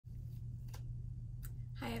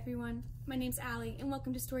Hi everyone, my name's Allie and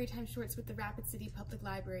welcome to Storytime Shorts with the Rapid City Public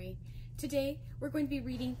Library. Today we're going to be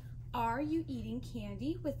reading Are You Eating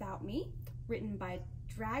Candy Without Me? Written by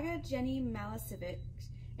Draga Jenny Malisevic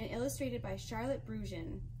and illustrated by Charlotte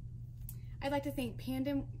Brujan. I'd like to thank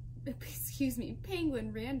Penguin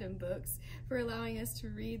Random Books for allowing us to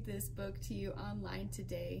read this book to you online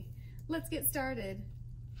today. Let's get started.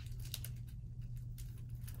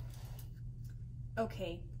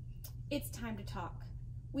 Okay, it's time to talk.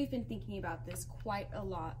 We've been thinking about this quite a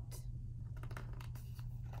lot.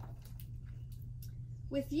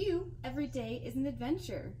 With you, every day is an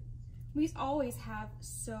adventure. We always have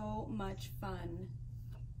so much fun.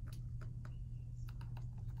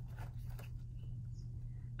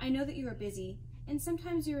 I know that you are busy, and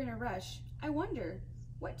sometimes you're in a rush. I wonder,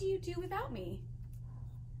 what do you do without me?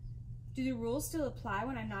 Do the rules still apply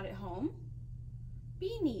when I'm not at home?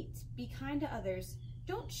 Be neat, be kind to others.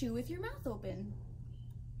 Don't chew with your mouth open.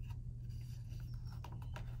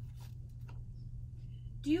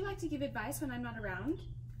 Do you like to give advice when I'm not around?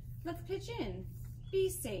 Let's pitch in. Be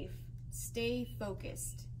safe. Stay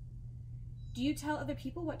focused. Do you tell other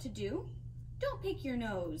people what to do? Don't pick your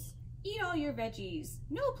nose. Eat all your veggies.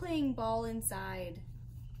 No playing ball inside.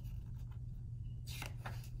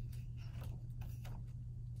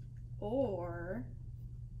 Or,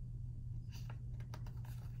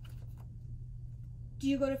 do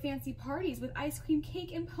you go to fancy parties with ice cream,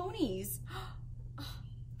 cake, and ponies?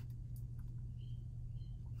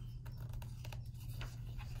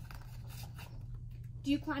 Do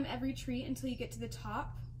you climb every tree until you get to the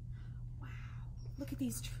top? Wow, look at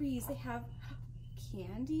these trees. They have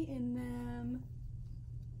candy in them.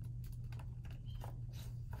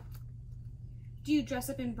 Do you dress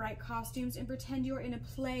up in bright costumes and pretend you're in a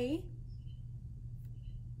play?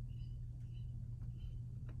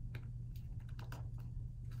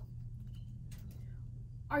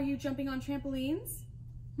 Are you jumping on trampolines?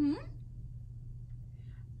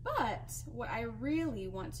 But what I really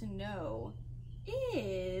want to know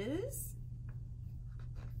is,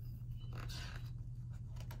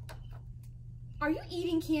 are you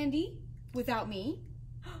eating candy without me?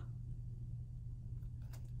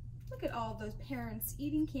 Look at all those parents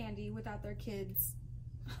eating candy without their kids.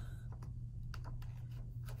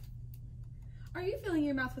 Are you filling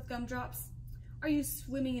your mouth with gumdrops? Are you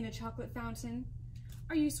swimming in a chocolate fountain?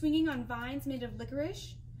 Are you swinging on vines made of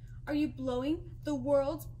licorice? Are you blowing the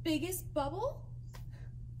world's biggest bubble?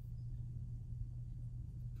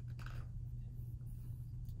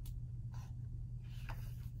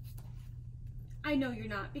 I know you're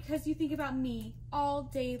not, because you think about me all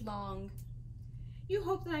day long. You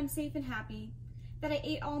hope that I'm safe and happy, that I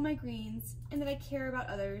ate all my greens, and that I care about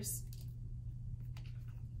others.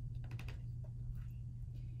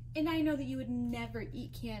 And I know that you would never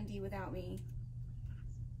eat candy without me.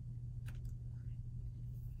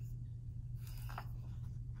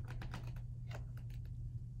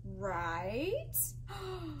 Right?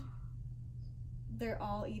 They're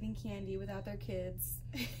all eating candy without their kids.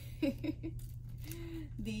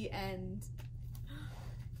 The end.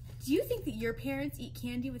 Do you think that your parents eat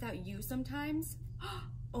candy without you sometimes?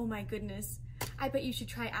 Oh my goodness. I bet you should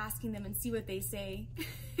try asking them and see what they say.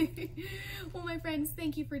 Well, my friends,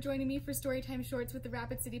 thank you for joining me for Storytime Shorts with the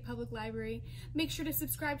Rapid City Public Library. Make sure to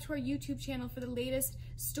subscribe to our YouTube channel for the latest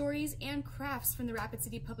stories and crafts from the Rapid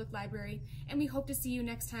City Public Library. And we hope to see you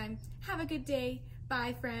next time. Have a good day.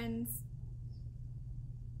 Bye, friends.